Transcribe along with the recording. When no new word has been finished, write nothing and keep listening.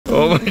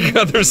Oh my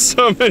God, there's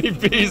so many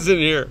bees in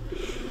here.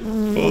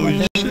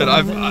 Holy shit,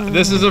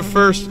 this is a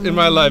first in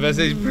my life. Es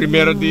el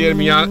primer día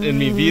en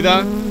mi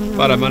vida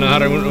para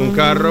manejar un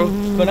carro.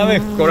 Con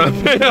abejas. Con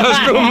abejas,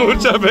 con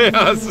muchas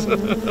abejas.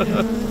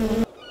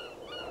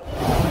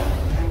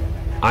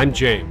 I'm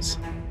James.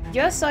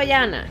 Yo soy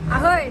Ana.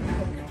 Ahoy.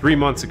 3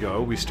 months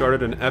ago, we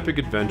started an epic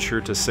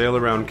adventure to sail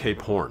around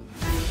Cape Horn.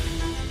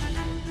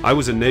 I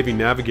was a Navy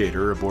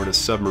navigator aboard a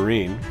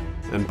submarine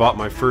and bought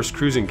my first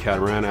cruising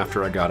catamaran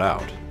after I got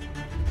out.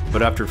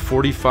 But after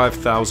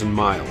 45,000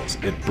 miles,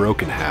 it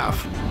broke in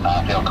half.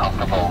 I feel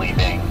comfortable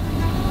leaving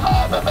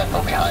the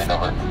vessel behind,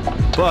 over.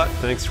 But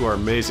thanks to our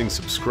amazing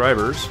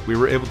subscribers, we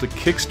were able to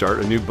kickstart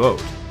a new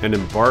boat and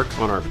embark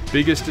on our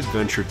biggest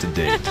adventure to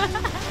date.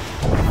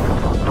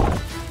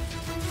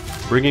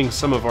 Bringing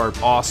some of our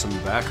awesome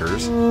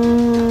backers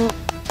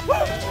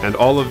and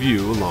all of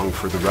you along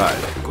for the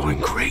ride. We're going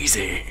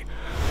crazy.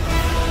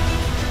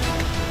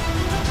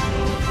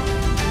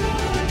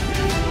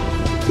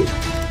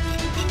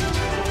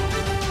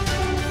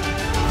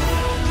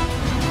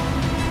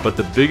 But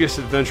the biggest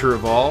adventure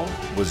of all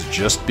was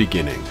just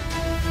beginning.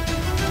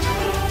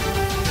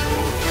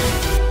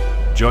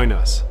 Join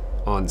us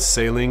on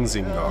Sailing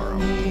Zingaro.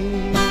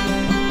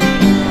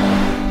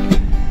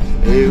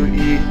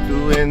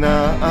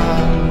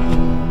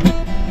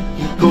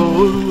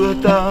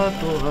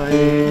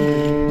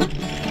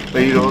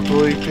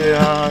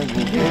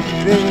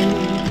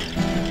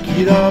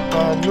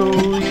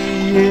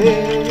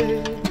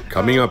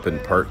 Coming up in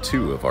part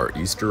 2 of our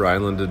Easter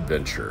Island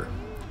adventure,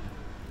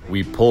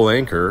 we pull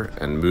anchor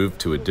and move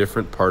to a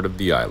different part of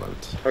the island.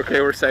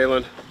 Okay, we're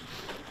sailing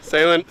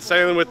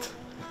with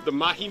the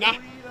Mahina.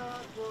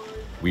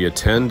 We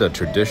attend a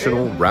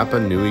traditional Rapa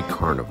Nui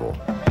carnival.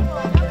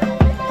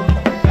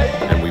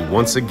 And we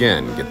once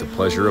again get the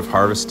pleasure of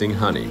harvesting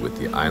honey with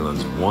the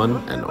island's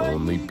one and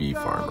only bee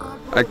farmer.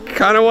 I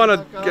kind of want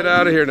to get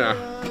out of here now.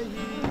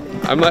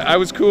 I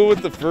was cool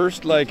with the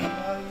first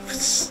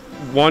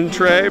one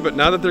tray, but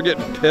now that they're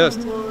getting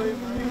pissed,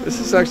 this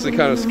is actually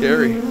kind of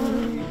scary.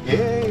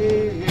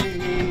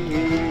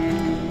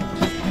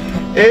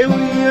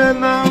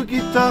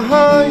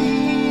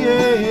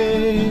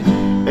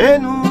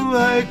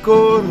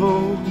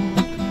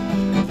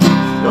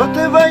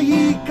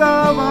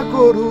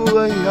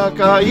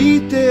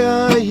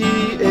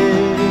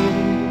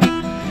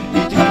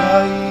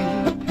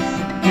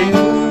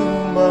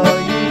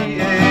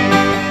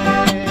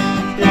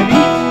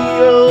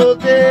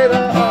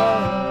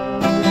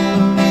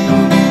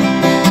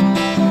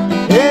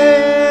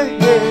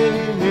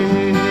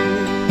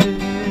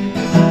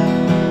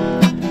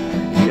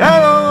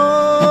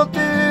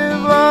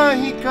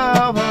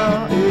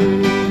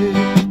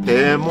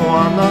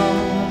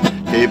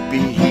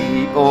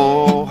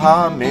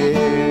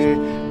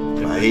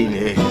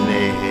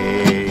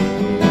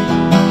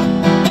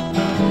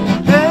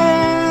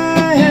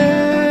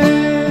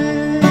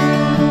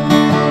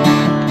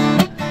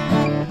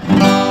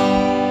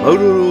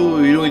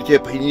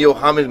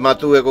 Hames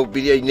matu e ko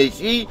pili ai nei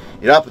si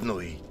Rapa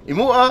Nui.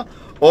 Imua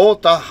o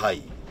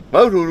tahai.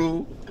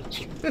 Maururu.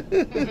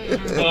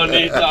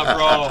 Bonita,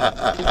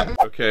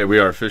 bro. Okay, we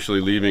are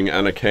officially leaving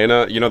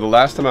Anakena. You know, the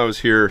last time I was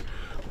here,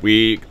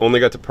 we only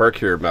got to park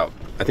here about,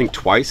 I think,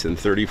 twice in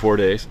 34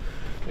 days.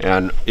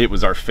 And it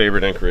was our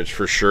favorite anchorage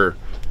for sure.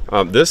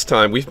 This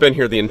time, we've been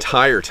here the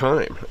entire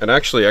time. And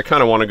actually, I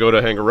kind of want to go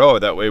to Hanga Roa.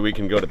 That way we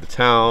can go to the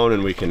town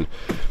and we can,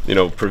 you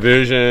know,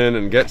 provision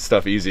and get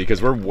stuff easy.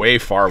 Because we're way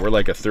far. We're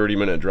like a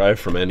 30-minute drive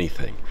from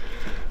anything.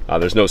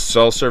 There's no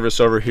cell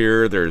service over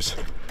here. There's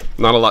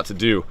not a lot to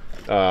do.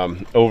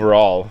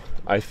 Overall,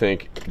 I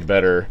think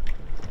better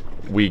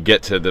we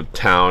get to the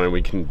town and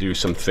we can do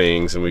some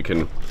things and we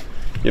can,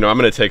 you know, I'm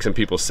going to take some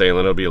people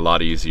sailing. It'll be a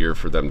lot easier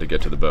for them to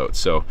get to the boat.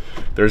 So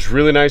there's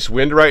really nice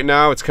wind right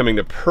now. It's coming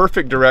the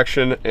perfect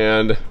direction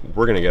and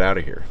we're going to get out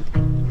of here.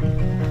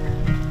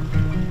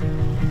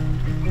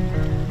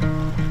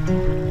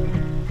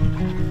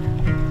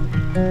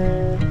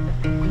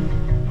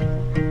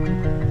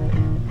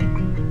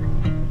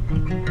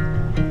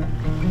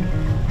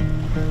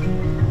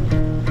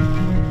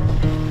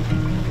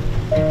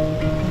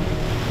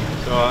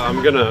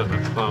 I'm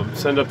gonna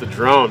send up the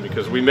drone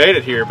because we made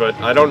it here, but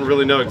I don't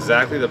really know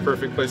exactly the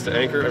perfect place to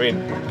anchor. I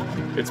mean,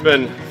 it's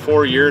been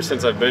 4 years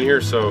since I've been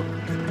here, so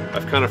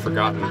I've kind of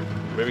forgotten.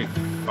 Maybe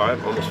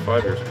almost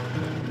 5 years.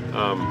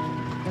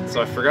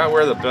 So I forgot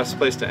where the best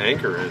place to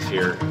anchor is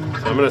here.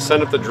 So I'm gonna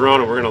send up the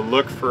drone and we're gonna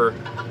look for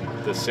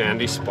the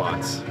sandy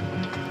spots.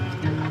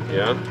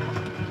 Yeah?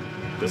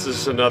 This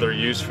is another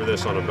use for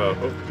this on a boat.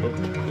 Oh,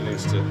 it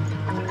needs to...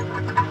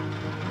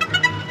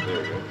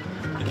 There we go.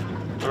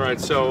 Alright,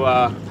 so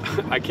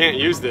I can't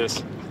use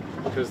this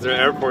because the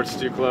airport's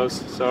too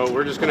close. So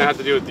we're just gonna have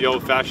to do it the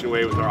old-fashioned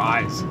way with our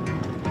eyes.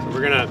 So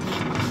we're gonna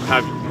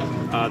have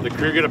the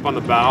crew get up on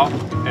the bow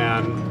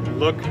and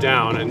look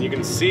down, and you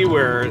can see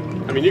where,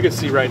 I mean, you can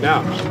see right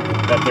now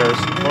that there's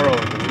coral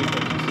underneath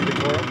it. See the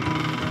coral?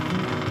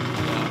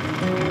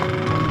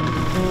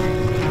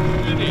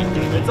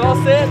 It's all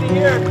sandy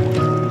here.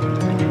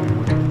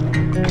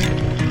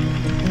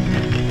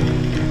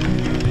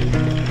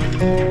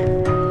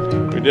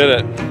 did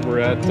it. We're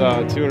at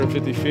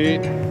 250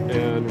 feet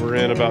and we're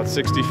in about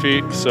 60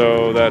 feet,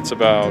 so that's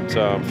about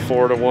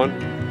 4 to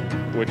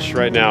 1, which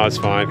right now is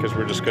fine because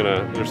we're just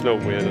gonna, there's no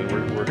wind and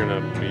we're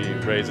gonna be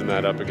raising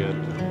that up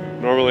again.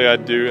 Normally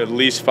I'd do at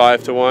least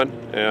 5 to 1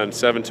 and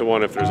 7 to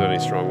 1 if there's any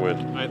strong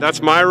wind.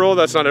 That's my rule,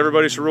 that's not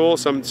everybody's rule.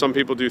 Some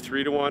people do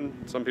 3 to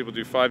 1, some people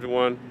do 5 to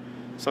 1,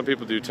 some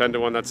people do 10 to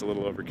 1, that's a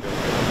little overkill.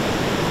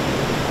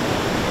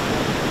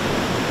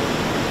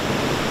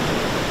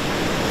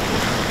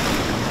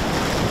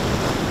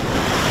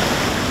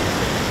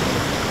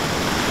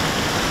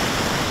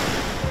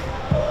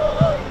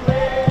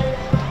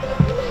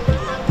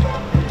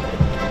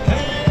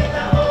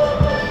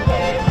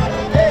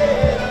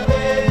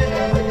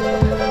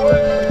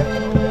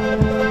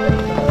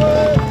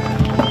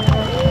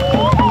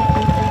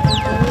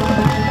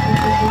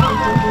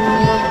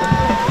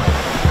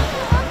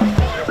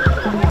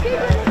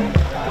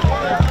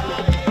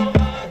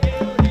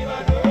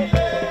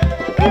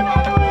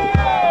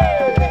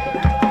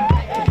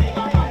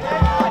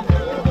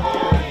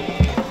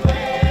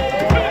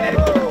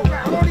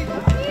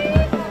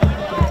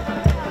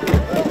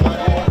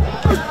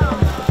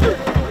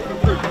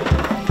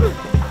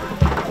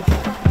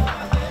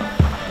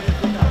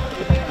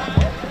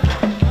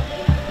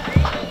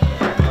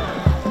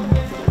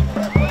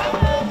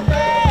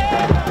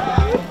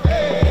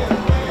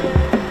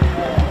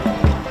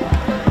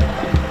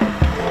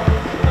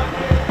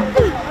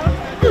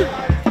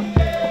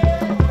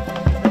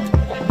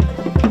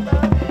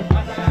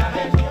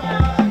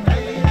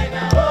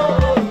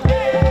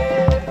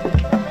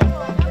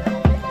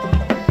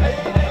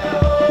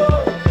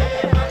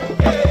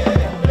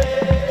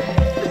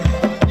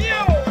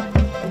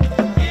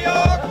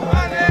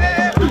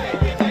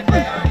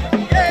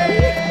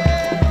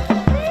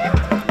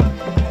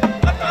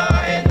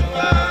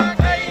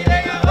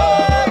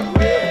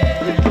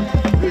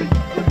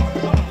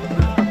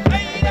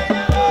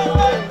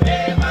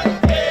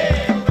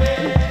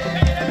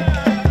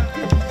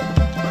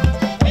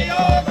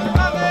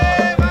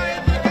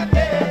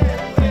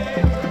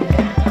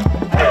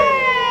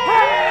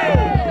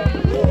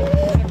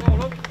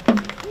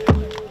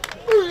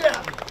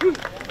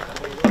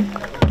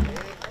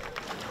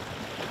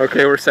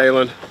 Okay, we're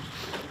sailing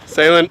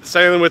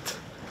with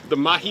the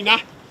Mahina.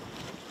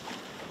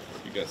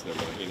 You guys know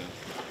Mahina.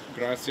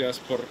 Gracias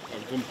por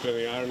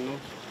acompañarnos.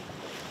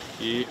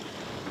 Yeah,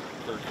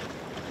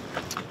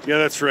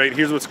 that's right.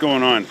 Here's what's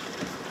going on.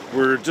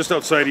 We're just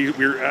outside.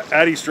 We're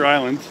at Easter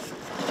Island.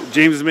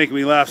 James is making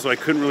me laugh, so I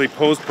couldn't really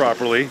pose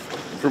properly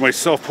for my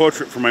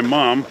self-portrait for my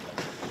mom.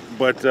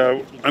 But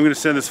I'm going to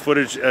send this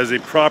footage as a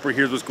proper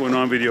 "here's what's going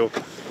on" video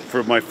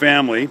for my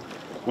family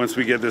once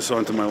we get this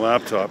onto my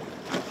laptop.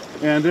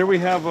 And there we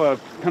have a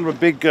kind of a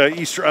big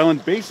Easter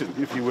Island basin,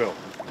 if you will.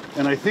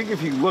 And I think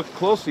if you look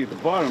closely at the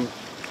bottom,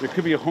 there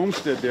could be a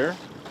homestead there,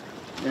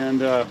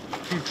 and a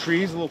few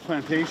trees, a little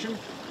plantation,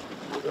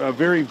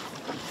 very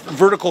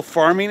vertical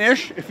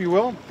farming-ish, if you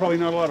will. Probably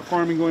not a lot of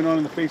farming going on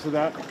in the face of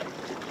that,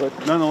 but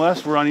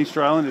nonetheless, we're on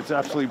Easter Island. It's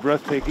absolutely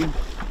breathtaking.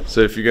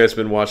 So if you guys have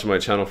been watching my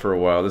channel for a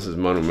while, this is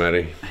Manu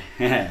Meri.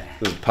 This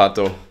is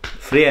Pato.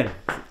 Friend.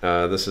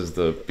 This is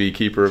the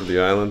beekeeper of the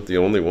island, the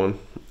only one.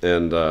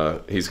 And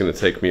he's going to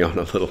take me on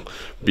a little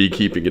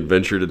beekeeping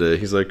adventure today.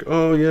 He's like,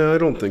 oh yeah, I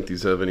don't think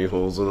these have any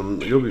holes in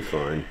them. You'll be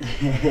fine.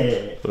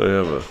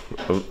 I'm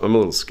a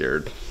little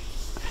scared.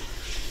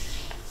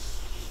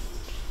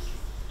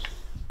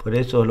 Por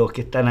eso los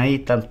que están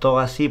ahí están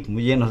todos así,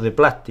 muy llenos de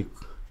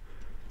plástico.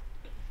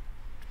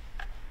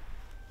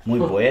 Muy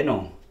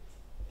bueno.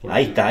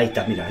 Ahí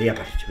está, mira, ahí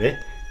aparece, ¿ves?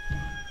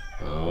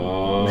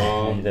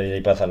 Oh.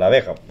 Ahí pasa la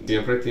abeja.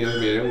 ¿Siempre tienes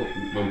miedo,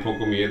 un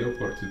poco miedo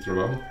por tu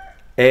trabajo?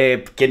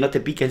 Que no te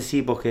piquen,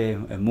 sí, porque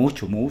es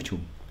mucho.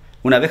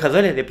 Una abeja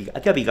duele de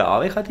picar. ¿Te ha picado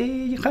abeja,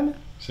 Jaime?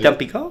 Sí. ¿Te han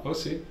picado? Oh,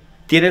 sí.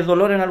 ¿Tienes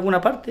dolor en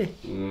alguna parte?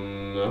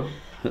 No.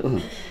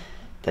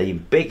 Está ahí en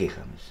peque,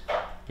 James.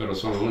 Pero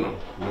solo uno,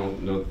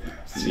 no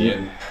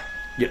 100.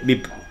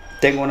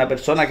 Tengo una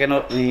persona que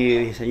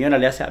mi señora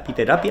le hace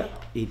apiterapia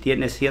y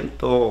tiene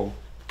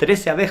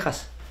 113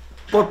 abejas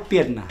por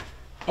pierna.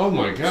 Oh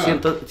my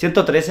God.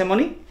 113,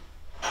 Moni.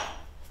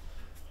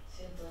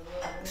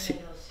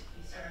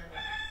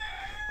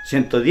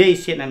 110 y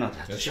 100 en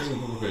otras. Eso es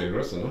un poco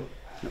peligroso, ¿no?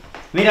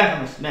 Mira,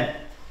 James, ven.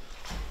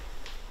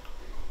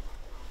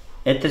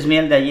 Este es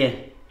miel de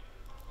ayer.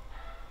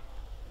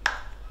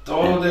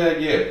 Todo de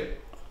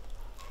ayer.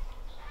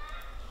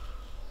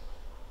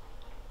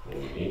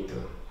 Bonito.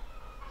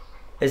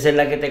 Esa es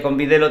la que te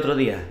convidé el otro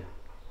día.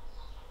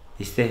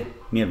 ¿Viste?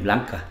 Miel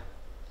blanca.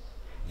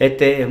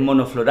 Este es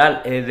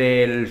monofloral, es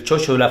del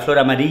chocho, de la flor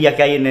amarilla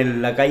que hay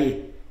en la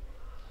calle.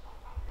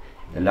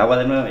 El agua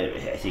de nuevo,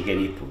 así que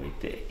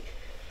 ¿viste?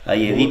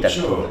 Ahí edita.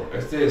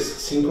 Este es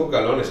 5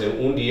 galones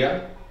en un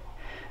día.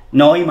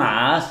 No, y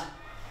más.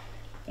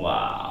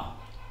 Wow.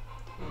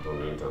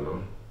 Bonito,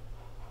 ¿no?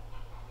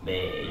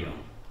 Bello.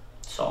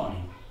 Sony.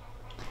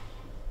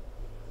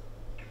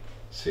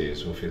 Sí,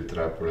 es un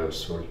filtrar por el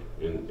sol.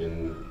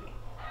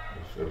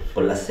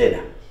 Por la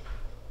cera.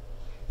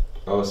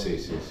 Oh, sí,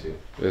 sí,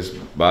 sí.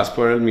 Vas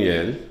por el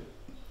miel,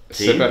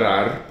 Sí.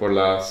 separar por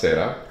la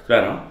cera.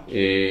 Claro.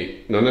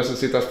 ¿Y no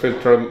necesitas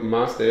filtrar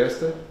más de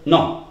este?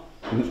 No.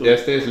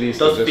 Este es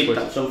listo. Dos Después.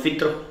 filtros, son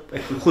filtros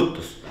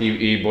justos.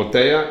 Y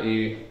botella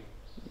y...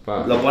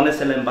 va. Lo pones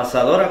en la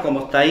envasadora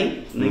como está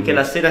ahí, y que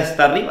la cera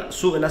está arriba,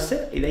 sube la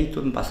cera y de ahí tú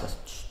envasas.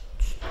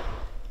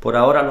 Por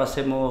ahora lo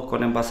hacemos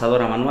con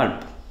envasadora manual.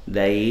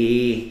 De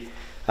ahí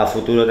a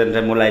futuro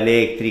tendremos la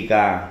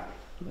eléctrica,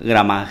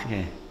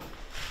 gramaje.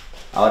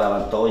 Ahora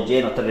van todos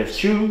llenos,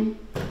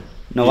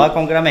 no va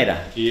con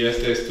gramera. Y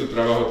este es tu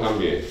trabajo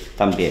también.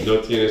 También. ¿No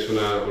tienes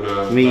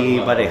una Mi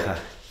pareja.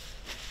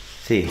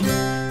 Sí.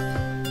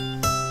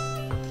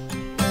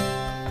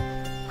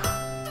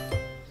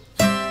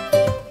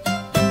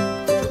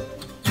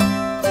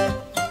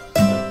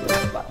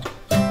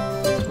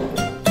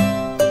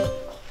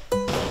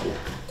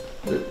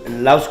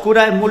 La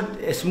oscura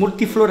es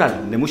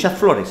multifloral, de muchas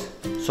flores,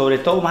 sobre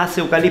todo más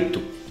eucalipto,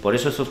 por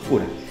eso es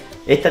oscura.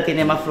 Esta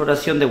tiene más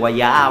floración de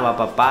guayaba,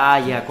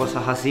 papaya,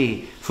 cosas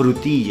así,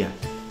 frutilla.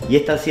 Y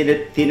esta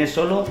tiene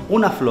solo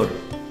una flor,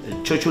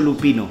 el chocho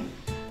lupino.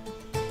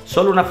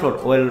 Solo una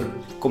flor, o el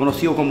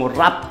conocido como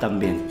rap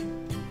también.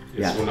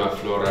 Es una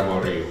flor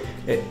amarillo.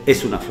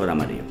 Es una flor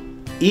amarillo.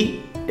 Y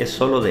es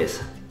solo de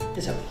esa.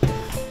 Esa.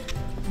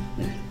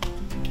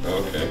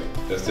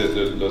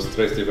 Ok. Los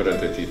tres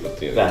diferentes tipos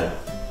tienen. Claro.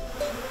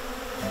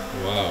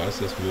 Wow,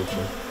 eso es mucho.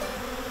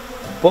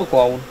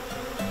 Poco aún.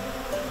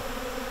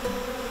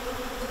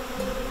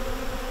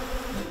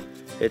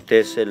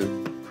 Este es el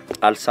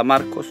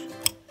alzamarcos,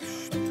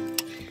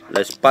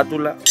 la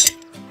espátula,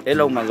 el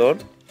ahumador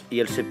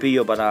y el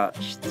cepillo para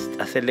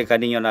hacerle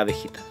cariño a la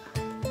abejita.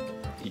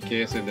 ¿Y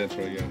qué es el dentro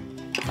ya?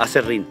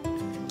 Acerrín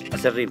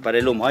para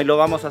el humo. Ahí lo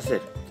vamos a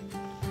hacer.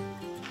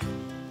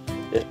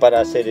 Es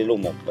para hacer el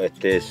humo.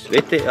 Este es,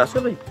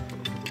 acerrín.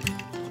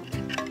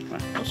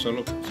 No,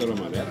 solo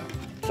madera.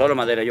 Solo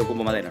madera, yo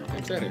ocupo madera, ¿no?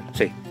 ¿En serio?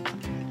 Sí.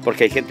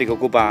 Porque hay gente que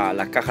ocupa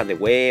las cajas de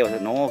huevos,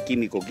 no,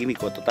 químico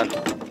total.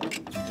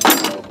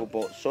 Yo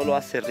ocupo solo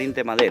acerrín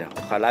de madera,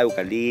 ojalá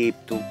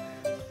eucalipto,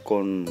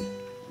 con un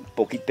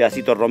poquito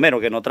pedacito de romero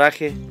que no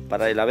traje,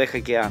 para la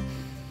abeja que a...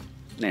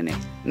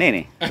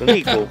 Nene,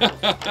 rico.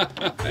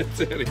 ¿En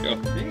serio?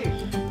 Sí.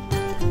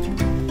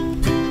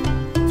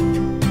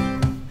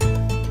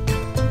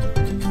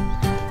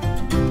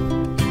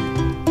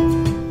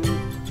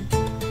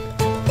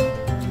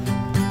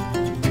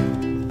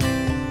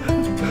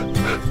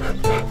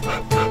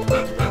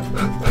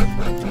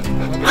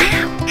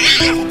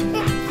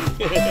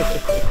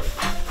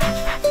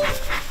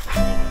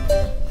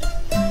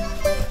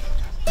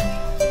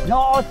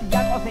 No, si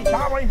ya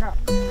cosechamos, hija.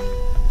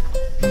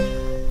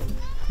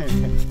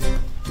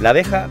 La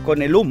abeja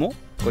con el humo,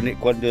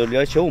 cuando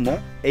le echo humo,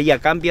 ella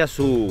cambia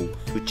su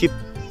chip.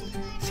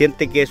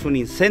 Siente que es un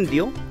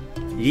incendio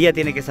y ella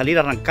tiene que salir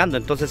arrancando,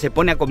 entonces se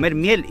pone a comer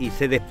miel y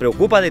se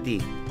despreocupa de ti.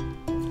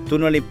 Tú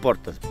no le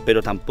importas,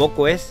 pero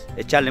tampoco es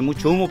echarle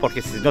mucho humo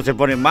porque si no se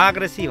pone más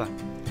agresiva.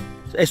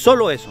 Es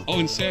solo eso. Oh,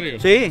 ¿en serio?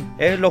 Sí,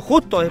 es lo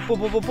justo, es pum,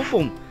 pum, pum, pum,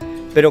 pum.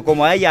 Pero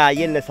como a ella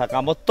ayer le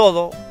sacamos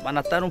todo, van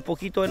a estar un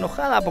poquito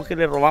enojadas porque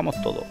le robamos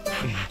todo.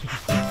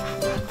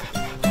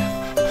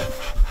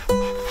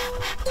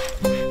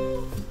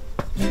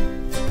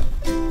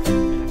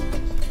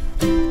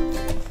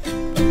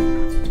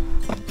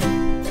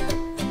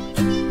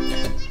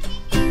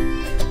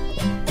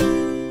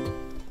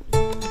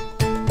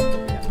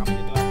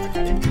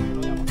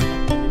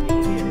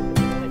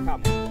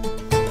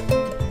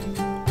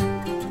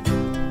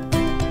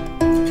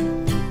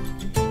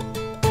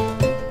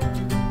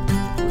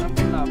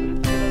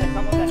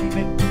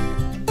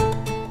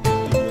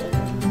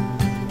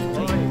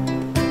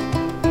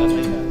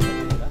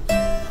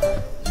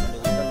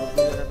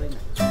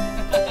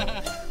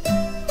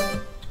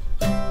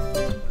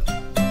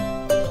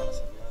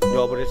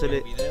 Yo por eso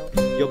le...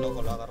 Yo lo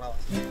agarraba.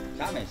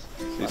 ¿Sabes?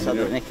 Sí, Vas a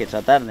señor. tener que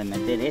tratar de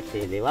meter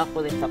este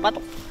debajo del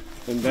zapato.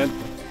 En dentro.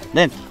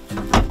 Dentro.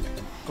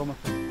 ¿Cómo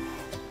está?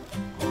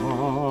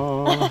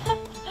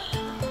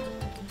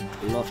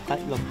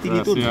 Los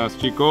tiriturnos.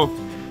 Gracias, chico.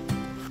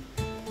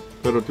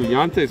 Pero tu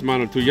llantes,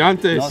 mano, tu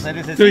llantes. No se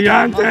necesita. ¡Tu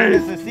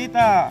llantes! No se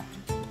necesita.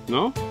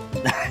 ¿No?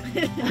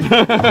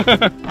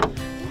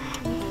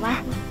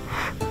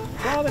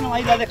 No, bueno,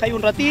 ahí la deja ahí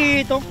un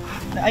ratito.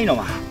 Ahí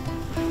nomás.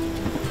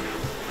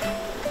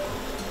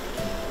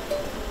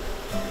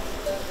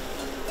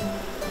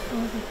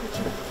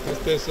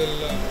 Este es el...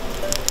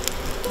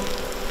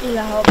 Y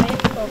las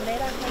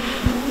obreras.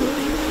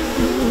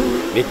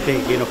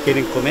 ¿Viste que nos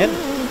quieren comer?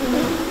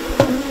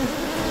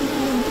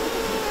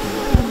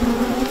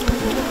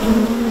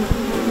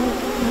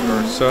 There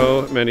are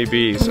so many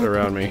bees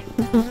around me.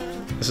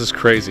 This is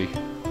crazy.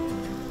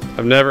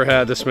 I've never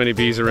had this many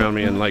bees around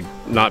me and like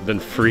not been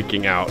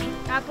freaking out.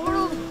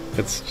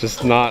 It's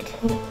just not,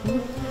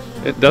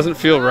 it doesn't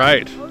feel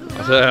right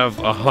to have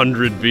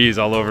 100 bees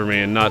all over me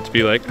and not to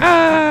be like,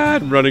 ah,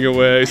 and running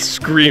away,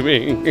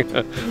 screaming.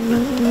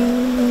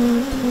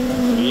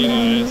 Mira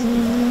esto.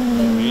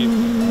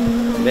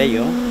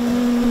 Bello.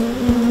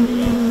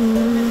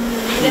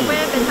 Después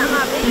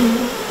Y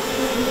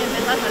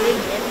empezó a salir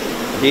bien.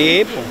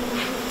 Sí, pues.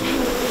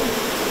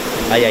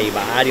 Hay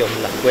varios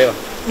en las cuevas.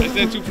 Esta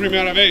es tu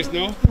primera vez,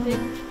 ¿no? Sí.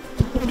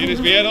 ¿Tienes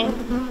miedo?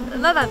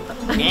 No tanto.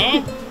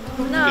 ¿No?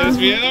 No. ¿Tienes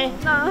miedo?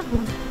 No.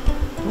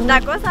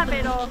 La cosa,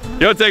 pero...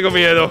 Yo tengo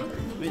miedo.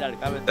 Mira el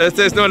cable.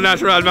 Este es no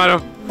natural, mano.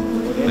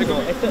 Esto es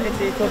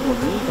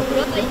bonito.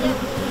 Yo traía...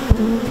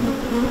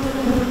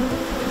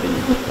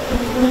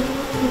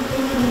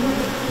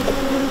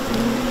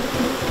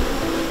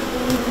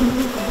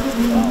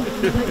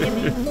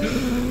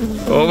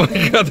 Oh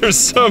my God, there's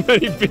so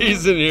many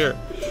bees in here.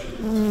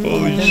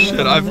 Holy shit,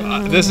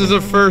 this is a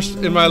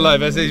first in my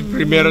life. Es el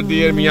primer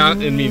día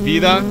en mi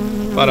vida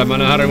para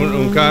manejar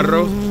un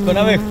carro Con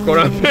abejas. con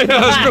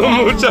abejas, con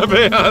muchas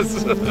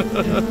abejas.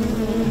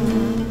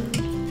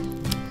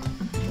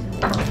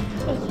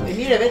 Y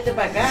mire, vete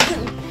para acá.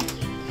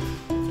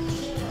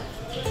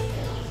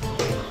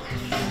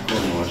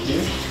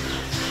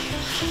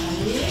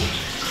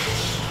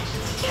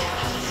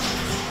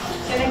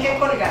 Tienes que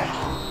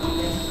colgar.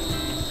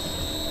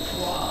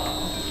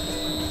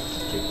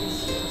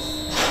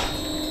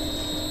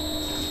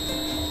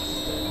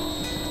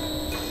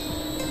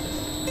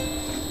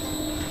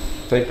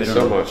 Thank you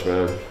so much,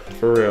 man.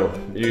 For real,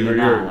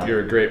 you're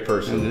a great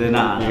person. You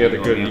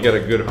got a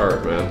good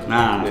heart, man.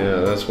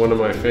 Yeah, that's one of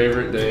my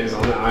favorite days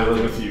on the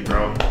island with you,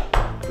 bro.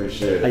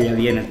 Appreciate it. Allá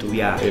viene tu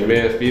viaje. El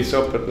mes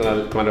piso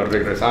cuando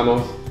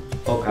regresamos.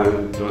 Okay.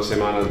 2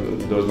 semanas,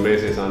 2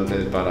 meses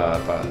antes para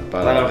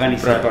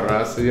organizar.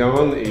 prepararse y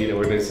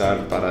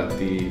organizar para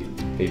ti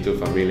y tu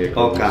familia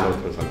con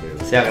nosotros también.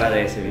 Se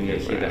agradece, mi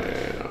viejita.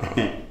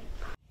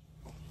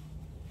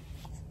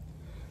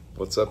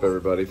 What's up,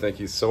 everybody? Thank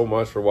you so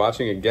much for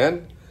watching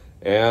again.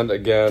 And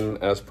again,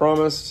 as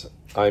promised,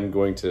 I'm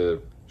going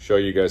to show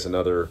you guys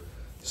another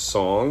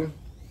song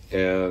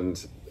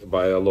and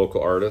by a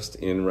local artist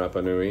in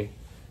Rapa Nui.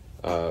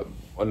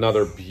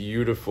 Another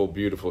beautiful,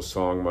 beautiful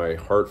song. My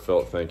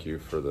heartfelt thank you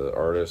for the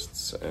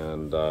artists.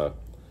 And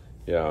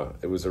yeah,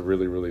 it was a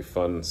really, really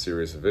fun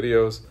series of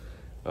videos.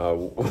 Are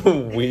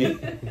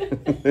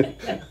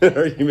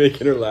you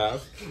making her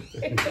laugh?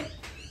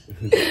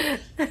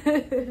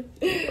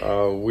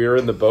 We're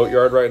in the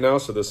boatyard right now,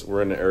 so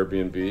we're in an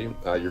Airbnb.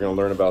 You're gonna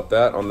learn about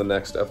that on the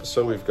next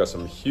episode. We've got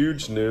some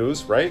huge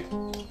news, right?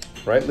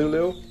 Right,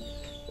 Lulu?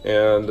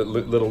 And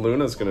little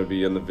Luna's gonna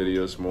be in the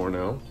videos more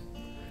now.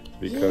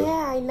 Because,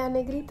 Yeah, y la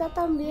negrita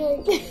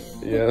también.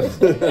 yeah.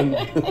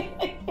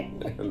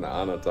 And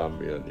Ana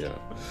también, yeah.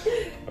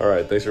 All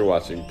right, thanks for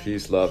watching.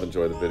 Peace, love,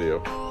 enjoy the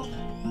video.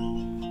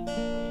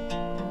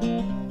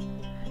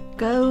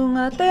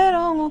 Kaunga te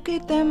rongo ki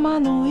te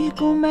manu I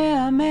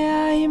kumea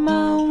mea I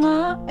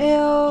maunga e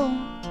o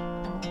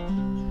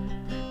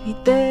I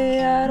te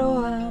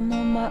aroha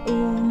mo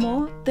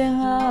maumo te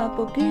ngā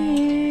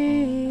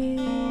poki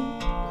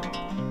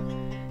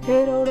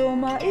He roro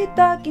ma I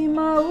taki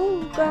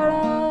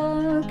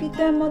maukara ki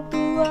te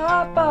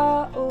matua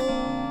pao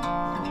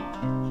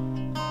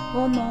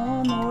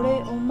Ono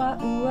nore o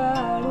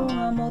maua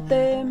runga mo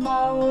te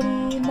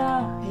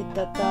maorina he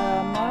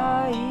tata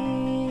mai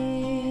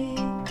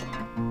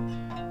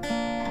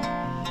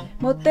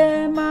Mo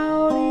te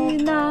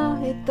maorina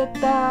he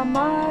tata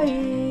mai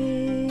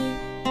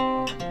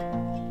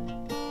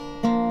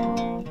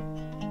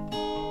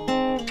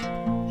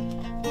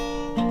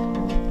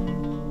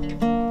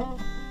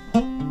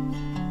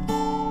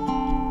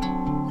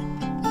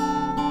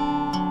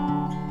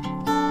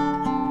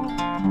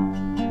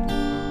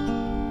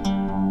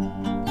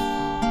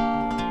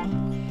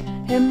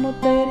He mo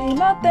te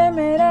rima te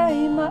mera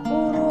I ma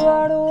uru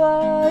aroa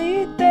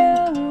I te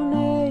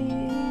unei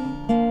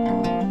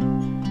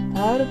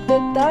Ar te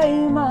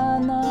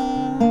taimana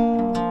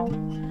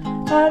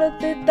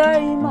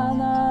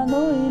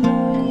nui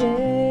nui e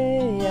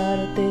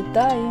Ar te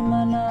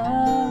taimana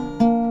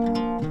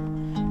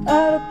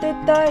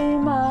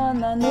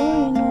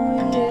nui nui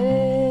e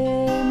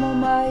Mo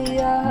mai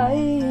a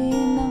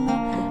hainanga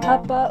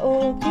hapa o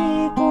ki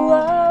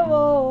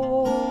kuawo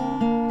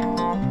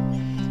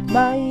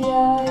Mai a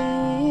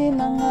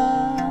hainanga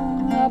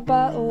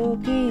hapa o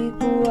ki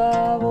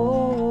kuawo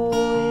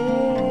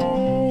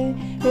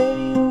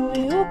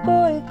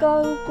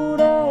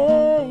Kaukura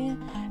e,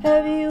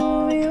 heavy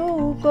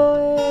uko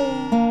e,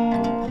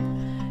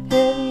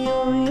 heavy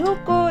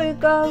uko e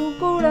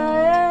kaukura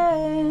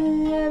e,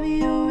 heavy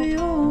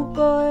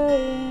uko e.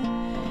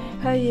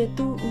 Hai e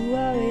tu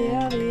ave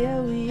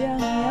ui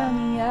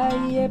angi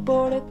ai e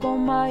pore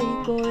koma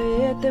iko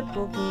e te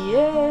poki e.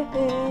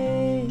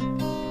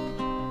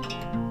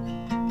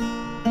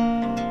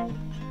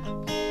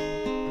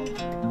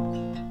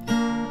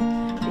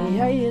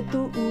 Ai e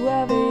tu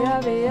ave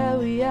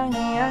ui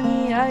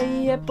angi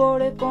ai e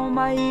pore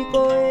koma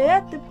iko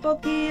e te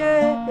poki e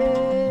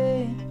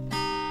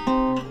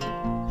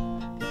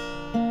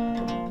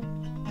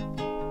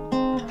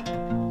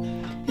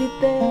I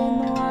te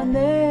noa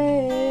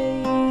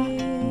nei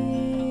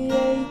e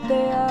I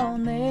te ao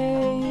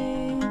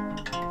nei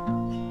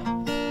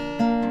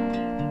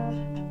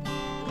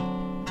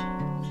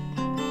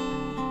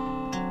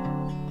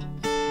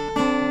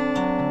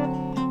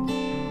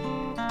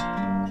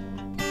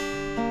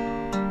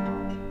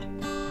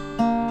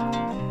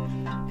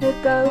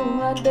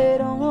te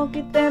rongo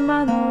ki te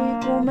manu I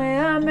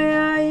kumea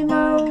mea I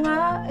maunga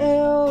e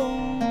o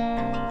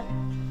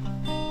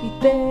I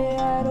te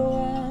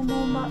aroa no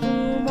mau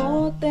mo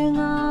te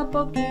ngā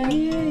poki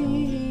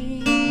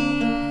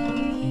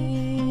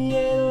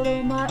E roro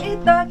mai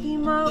taki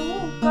mau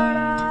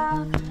para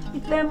I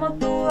te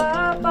motu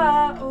a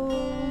pao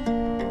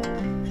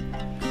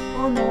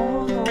Ono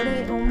re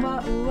o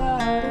mau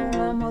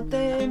arunga mo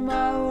te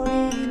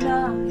maori na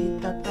I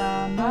tata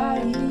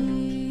mai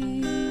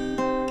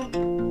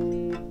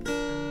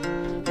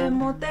E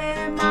mo te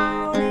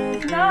maori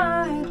na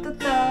I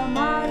tata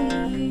mai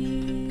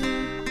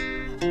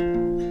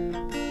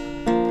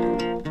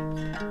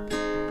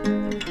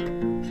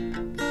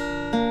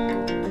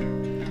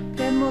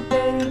E mo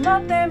te rima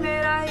te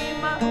mera I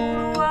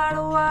mauru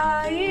aroa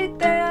I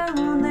te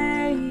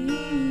ahonei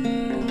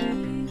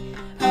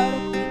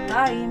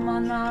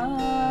Taimana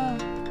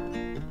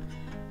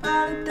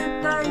Aru te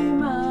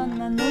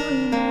taimana nui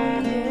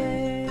nui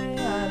e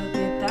Aru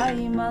te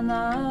taimana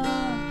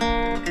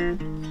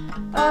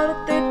Aru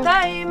te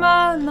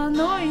taimana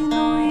nui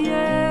nui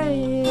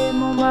e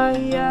Mo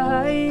mai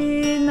ai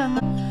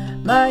nanga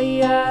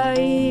Mai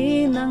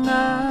ai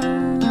nanga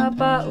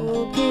Pa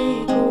uki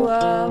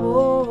kua o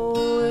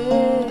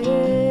e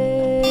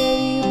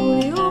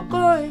Uri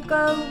uko e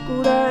ka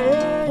ukura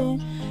e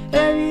E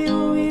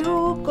uri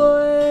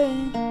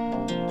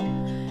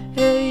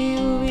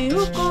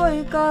uko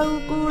e ka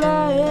ukura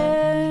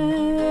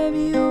e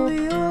viu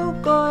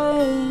ko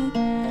e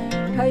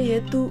hai e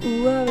tu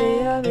ave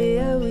ave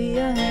ui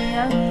angi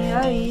angi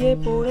ai e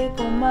pore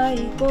ko mai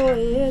ko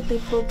e te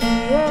poki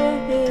e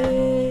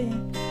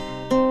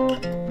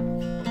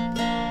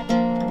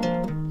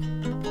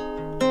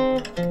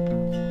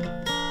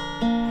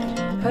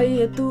hai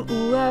e tu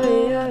ave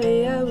ave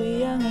ui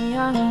angi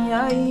angi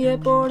ai e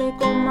pore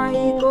ko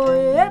mai ko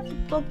e te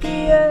poki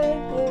e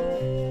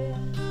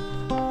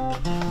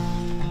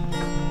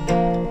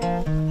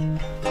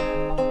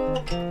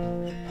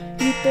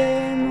te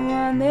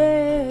mua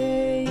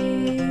nei,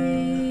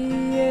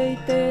 e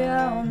te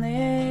ao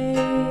nei,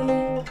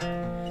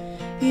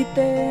 I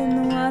te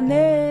nua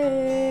nei.